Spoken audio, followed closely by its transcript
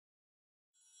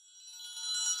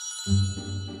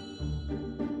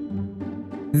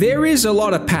There is a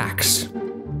lot of packs.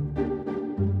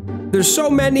 There's so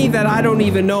many that I don't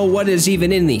even know what is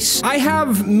even in these. I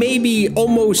have maybe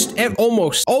almost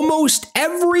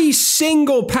every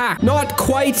single pack. Not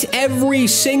quite every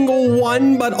single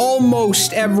one, but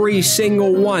almost every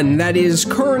single one that is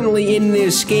currently in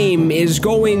this game is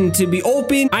going to be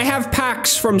open. I have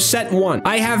packs from set 1.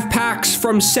 I have packs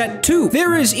from set 2.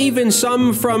 There is even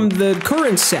some from the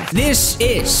current set. This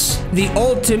is the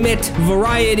ultimate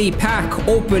variety pack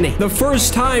opening. The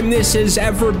first time this has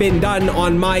ever been done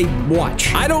on my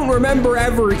watch. I don't remember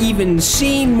ever even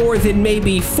seeing more than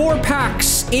maybe 4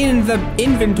 packs in the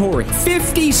inventory.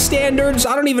 50 standards.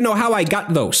 I don't even know how I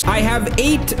got those. I have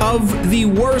 8 of the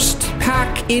worst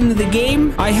pack in the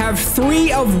game. I have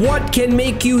 3 of what can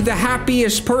make you the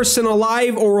happiest person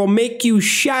alive or will make you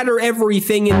shatter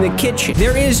everything in the kitchen.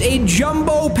 There is a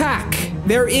jumbo pack.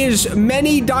 There is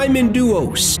many diamond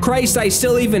duos. Christ, I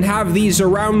still even have these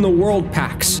around the world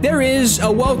packs. There is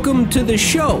a welcome to the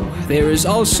show. There is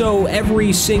also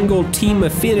every single team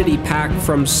affinity pack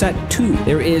from set 2.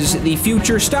 There is the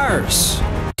future stars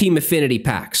team affinity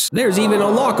packs. There's even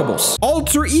unlockables.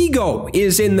 Alter Ego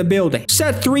is in the building.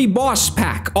 Set 3 boss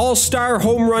pack, all-star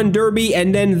home run derby,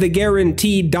 and then the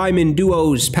guaranteed diamond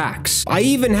duos packs. I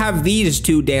even have these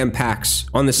 2 damn packs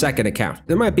on the second account.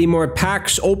 There might be more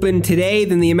packs open today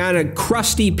than the amount of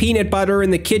crusty peanut butter in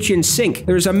the kitchen sink.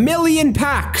 There's a million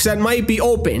packs that might be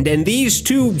opened, and these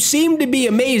 2 seem to be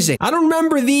amazing. I don't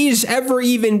remember these ever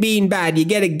even being bad. You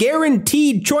get a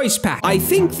guaranteed choice pack. I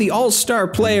think the all-star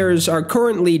players are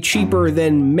currently cheaper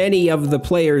than many of the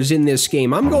players in this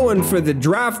game. I'm going for the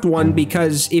draft one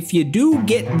because if you do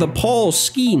get the Paul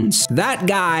Skeens, that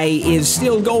guy is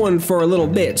still going for a little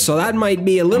bit, so that might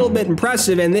be a little bit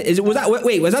impressive. And was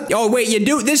that? Oh wait, you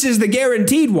do. This is the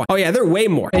guaranteed one. Oh yeah, they're way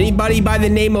more. Anybody by the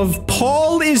name of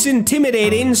Paul is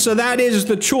intimidating, so that is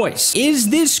the choice. Is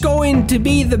this going to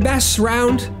be the best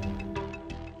round?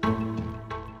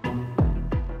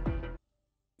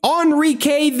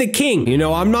 Enrique the King. You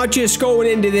know, I'm not just going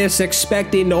into this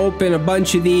expecting to open a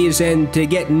bunch of these and to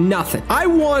get nothing. I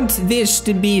want this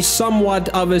to be somewhat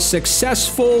of a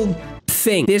successful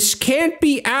thing. This can't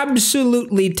be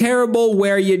absolutely terrible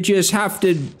where you just have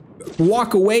to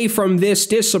walk away from this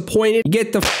disappointed,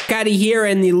 get the f out of here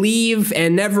and you leave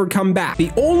and never come back.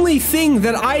 The only thing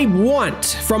that I want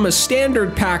from a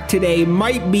standard pack today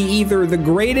might be either the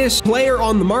greatest player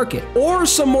on the market or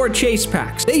some more chase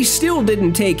packs. They still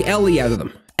didn't take Ellie out of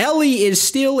them. Ellie is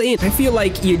still in. I feel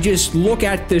like you just look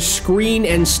at the screen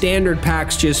and standard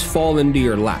packs just fall into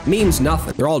your lap. Means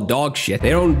nothing. They're all dog shit. They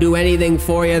don't do anything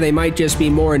for you. They might just be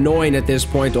more annoying at this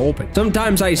point to open.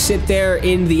 Sometimes I sit there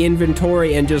in the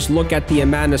inventory and just look at the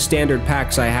amount of standard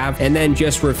packs I have and then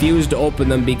just refuse to open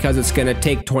them because it's gonna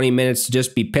take 20 minutes to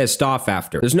just be pissed off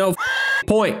after. There's no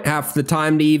point half the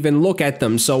time to even look at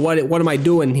them. So what am I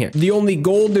doing here? The only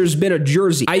gold, there's been a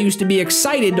jersey. I used to be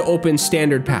excited to open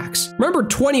standard packs. Remember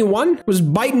 21 was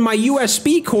biting my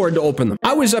USB cord to open them.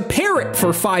 I was a parrot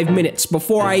for 5 minutes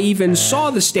before I even saw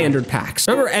the standard packs.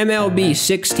 Remember MLB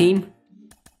 16?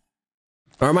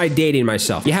 Or am I dating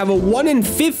myself? You have a 1 in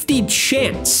 50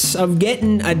 chance of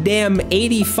getting a damn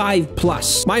 85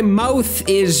 plus. My mouth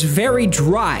is very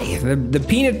dry. The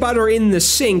peanut butter in the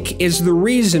sink is the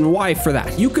reason why for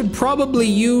that. You could probably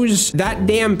use that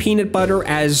damn peanut butter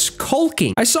as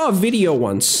caulking. I saw a video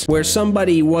once where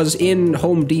somebody was in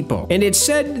Home Depot and it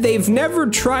said they've never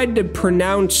tried to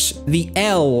pronounce the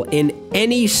L in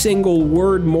any single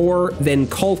word more than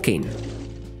caulking.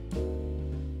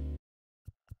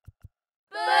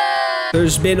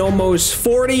 There's been almost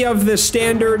 40 of the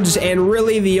standards and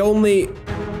really the only...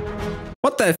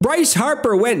 What the? Bryce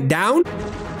Harper went down?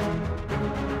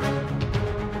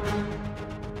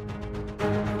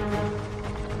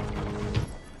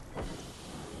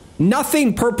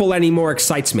 Nothing purple anymore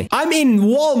excites me. I'm in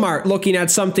Walmart looking at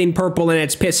something purple and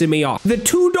it's pissing me off. The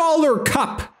 $2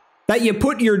 cup that you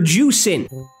put your juice in.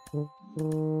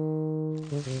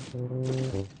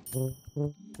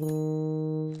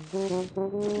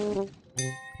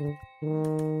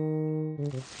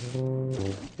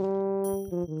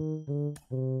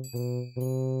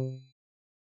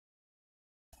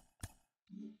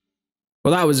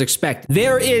 Well, that was expected.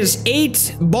 There is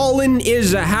 8. Ballin'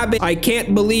 is a habit. I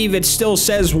can't believe it still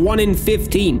says 1 in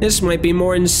 15. This might be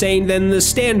more insane than the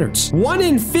standards. 1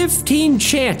 in 15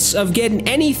 chance of getting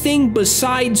anything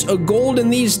besides a gold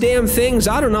in these damn things.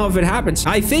 I don't know if it happens.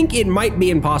 I think it might be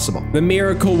impossible. The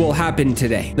miracle will happen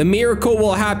today. The miracle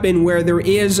will happen where there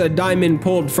is a diamond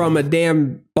pulled from a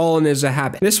damn ballin' is a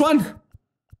habit. This one?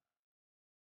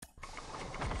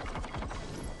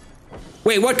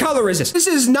 Wait, what color is this? This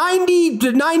is 90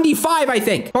 to 95, I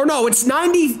think. Or no, it's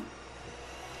 90.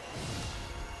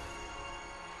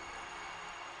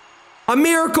 A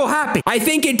miracle happened. I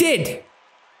think it did.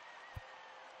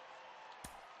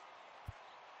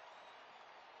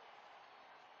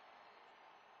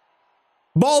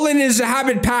 Ballin is a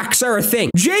habit packs are a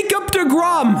thing. Jacob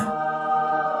deGrom.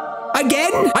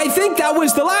 Again? I think that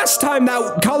was the last time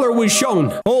that color was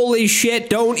shown. Holy shit,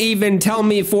 don't even tell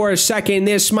me for a second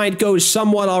this might go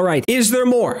somewhat all right. Is there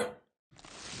more?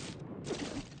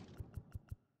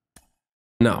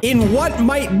 No. In what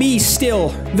might be still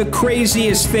the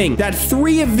craziest thing, that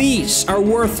 3 of these are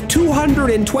worth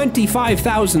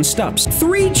 225,000 stubs.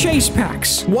 3 chase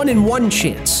packs, 1 in 1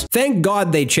 chance. Thank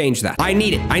God they changed that. I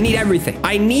need it. I need everything.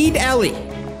 I need Ellie.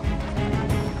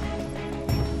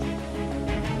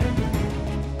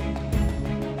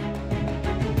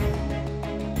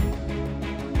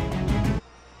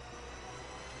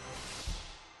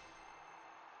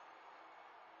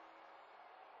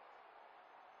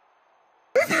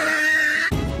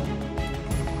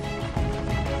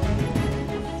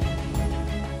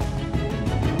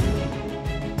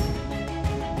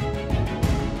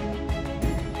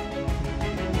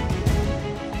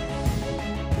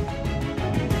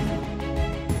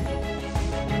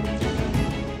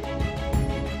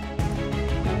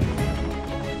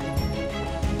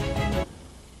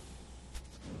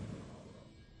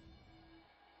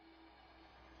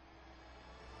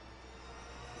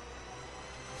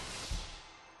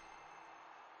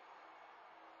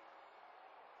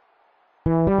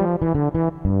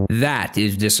 That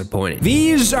is disappointing.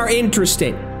 These are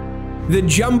interesting. The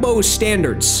jumbo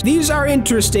standards. These are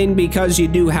interesting because you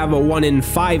do have a 1 in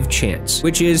 5 chance,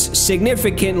 which is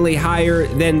significantly higher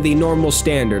than the normal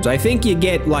standards. I think you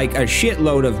get like a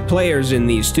shitload of players in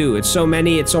these too. It's so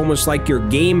many, it's almost like your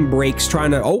game breaks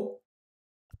trying to... Oh,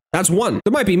 that's 1.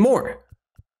 There might be more.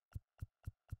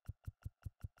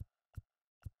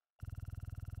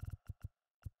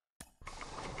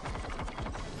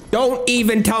 Don't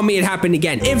even tell me it happened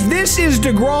again. If this is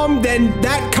deGrom, then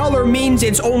that color means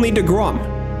it's only deGrom.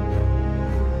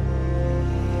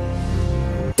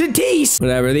 Tatis!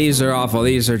 Whatever, these are awful.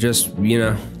 These are just, you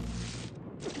know.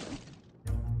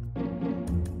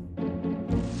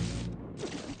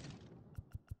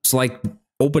 It's like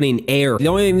opening air. The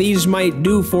only thing these might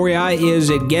do for you is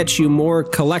it gets you more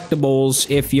collectibles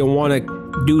if you want to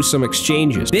do some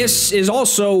exchanges. This is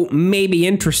also maybe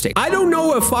interesting. I don't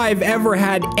know if I've ever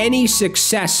had any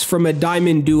success from a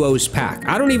Diamond Duos pack.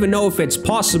 I don't even know if it's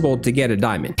possible to get a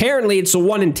diamond. Apparently it's a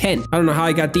 1 in 10. I don't know how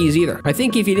I got these either. I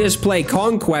think if you just play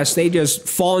Conquest, they just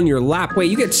fall in your lap.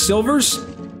 Wait, you get silvers?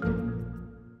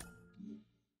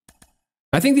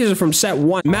 I think these are from set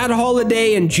 1. Matt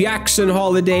Holliday and Jackson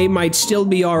Holliday might still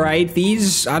be all right.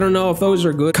 These, I don't know if those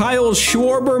are good. Kyle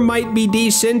Schwarber might be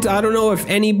decent. I don't know if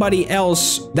anybody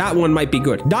else, that one might be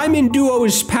good. Diamond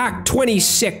Duos pack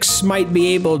 26 might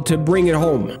be able to bring it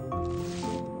home.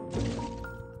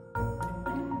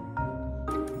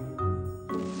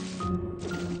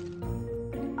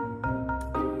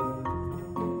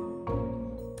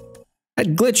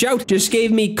 That glitch out just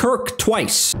gave me Kirk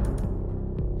twice.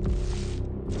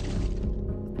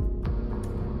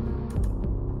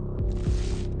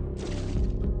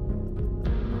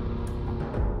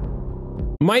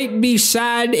 Might be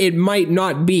sad, it might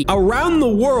not be. Around the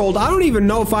world, I don't even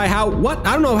know if I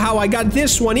don't know how I got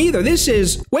this one either. This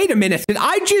is, wait a minute. Did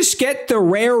I just get the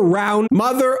rare round?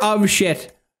 Mother of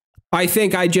shit. I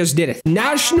think I just did it.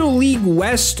 National League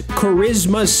West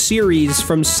Charisma Series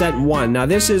from set 1. Now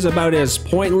this is about as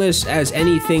pointless as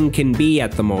anything can be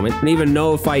at the moment. I don't even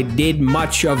know if I did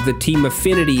much of the team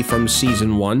affinity from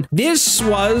season 1. This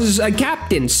was a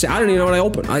captain. I don't even know what I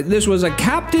opened. This was a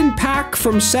captain pack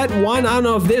from set 1. I don't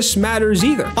know if this matters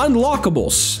either.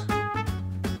 Unlockables.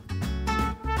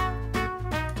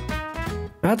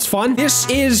 That's fun. This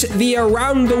is the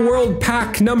Around the World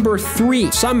pack number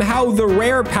 3. Somehow the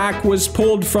rare pack was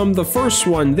pulled from the first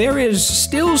one. There is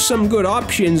still some good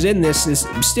options in this. It's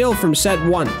still from set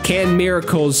 1. Can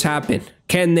miracles happen?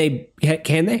 Can they?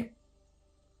 Can they?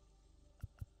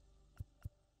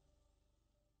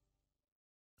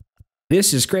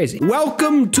 This is crazy.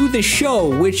 Welcome to the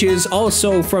show, which is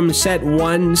also from set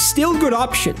 1. Still good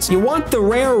options. You want the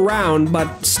rare round,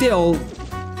 but still,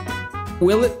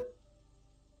 will it?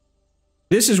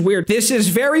 This is weird. This is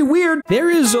very weird. There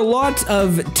is a lot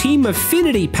of team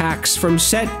affinity packs from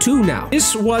set 2 now.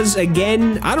 This was,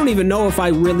 again, I don't even know if I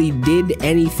really did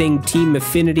anything team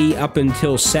affinity up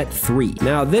until set 3.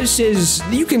 Now this is,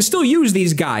 you can still use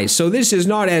these guys, so this is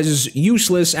not as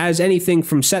useless as anything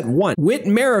from set 1. Whit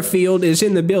Merrifield is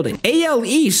in the building. AL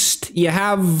East, you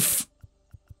have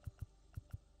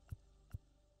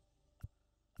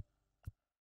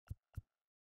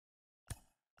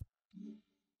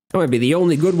That might be the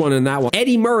only good one in that one.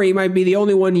 Eddie Murray might be the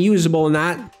only one usable in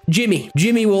that. Jimmy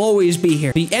will always be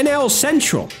here. The NL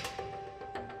Central.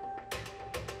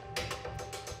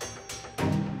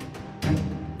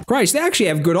 Christ, they actually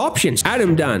have good options.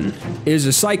 Adam Dunn is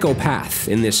a psychopath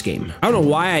in this game. I don't know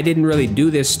why I didn't really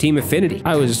do this team affinity.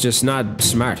 I was just not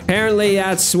smart. Apparently,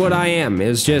 that's what I am,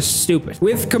 is just stupid.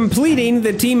 With completing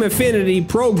the team affinity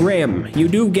program, you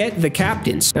do get the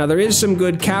captains. Now, there is some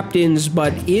good captains,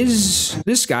 but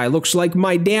this guy looks like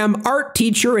my damn art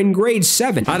teacher in grade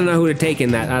 7. I don't know who to take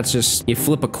in that. That's just, you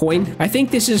flip a coin. I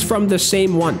think this is from the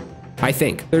same one. I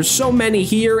think. There's so many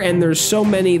here, and there's so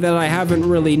many that I haven't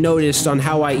really noticed on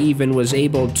how I even was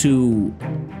able to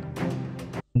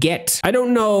get. I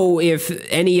don't know if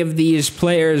any of these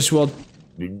players will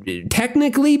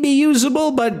technically be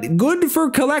usable, but good for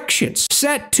collections.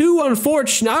 Set 2,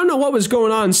 unfortunately, I don't know what was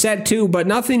going on in set 2, but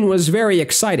nothing was very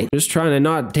exciting. Just trying to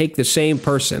not take the same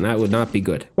person. That would not be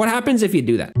good. What happens if you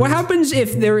do that? What happens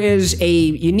if there is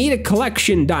you need a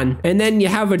collection done, and then you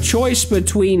have a choice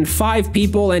between 5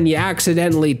 people and you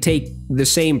accidentally take the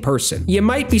same person? You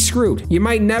might be screwed. You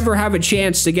might never have a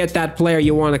chance to get that player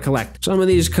you want to collect. Some of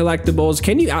these collectibles,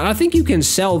 I think you can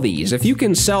sell these. If you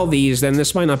can sell these, then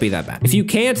this might not be that bad. If you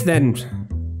can't, then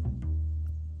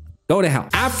go to hell.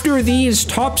 After these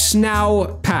Tops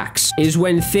Now packs is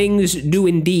when things do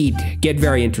indeed get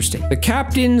very interesting. The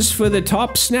captains for the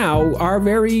Tops Now are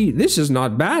this is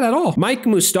not bad at all. Mike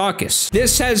Moustakas.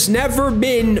 This has never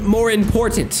been more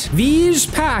important. These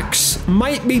packs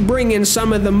might be bringing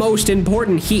some of the most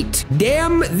important heat.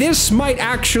 Damn, this might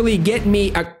actually get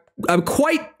me a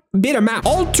quite bit amount.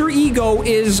 Alter Ego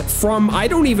is from, I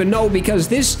don't even know, because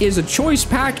this is a choice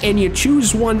pack and you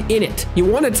choose one in it. You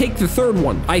want to take the third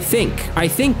one, I think. I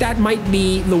think that might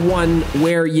be the one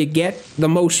where you get the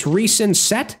most recent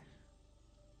set.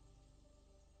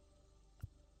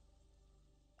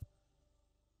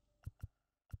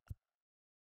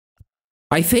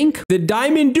 I think the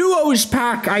Diamond Duos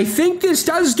pack, I think this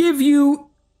does give you...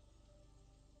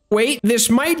 Wait, this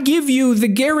might give you the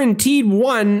guaranteed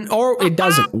one, or it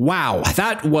doesn't. Wow,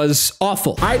 that was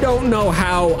awful. I don't know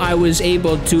how I was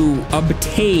able to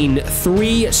obtain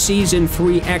 3 Season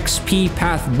 3 XP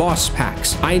Path Boss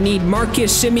Packs. I need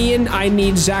Marcus Simeon, I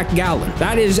need Zach Gallen.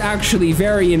 That is actually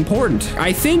very important.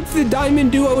 I think the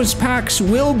Diamond Duos packs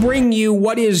will bring you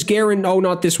what is guaranteed. Oh,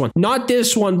 not this one. Not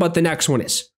this one, but the next one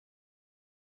is.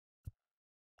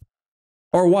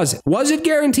 Or was it? Was it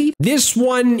guaranteed? This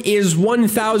one is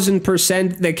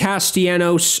 1000% the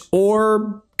Castellanos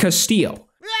or Castillo.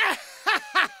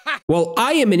 Well,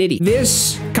 I am an idiot.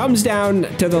 This comes down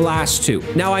to the last 2.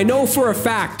 Now, I know for a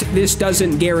fact this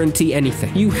doesn't guarantee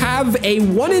anything. You have a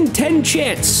 1 in 10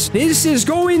 chance. This is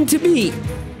going to be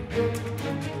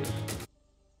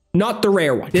not the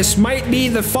rare one. This might be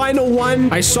the final one.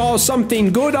 I saw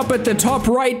something good up at the top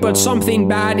right, but something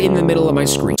bad in the middle of my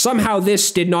screen. Somehow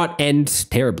this did not end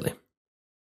terribly.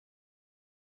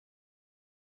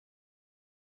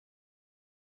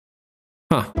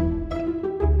 Huh.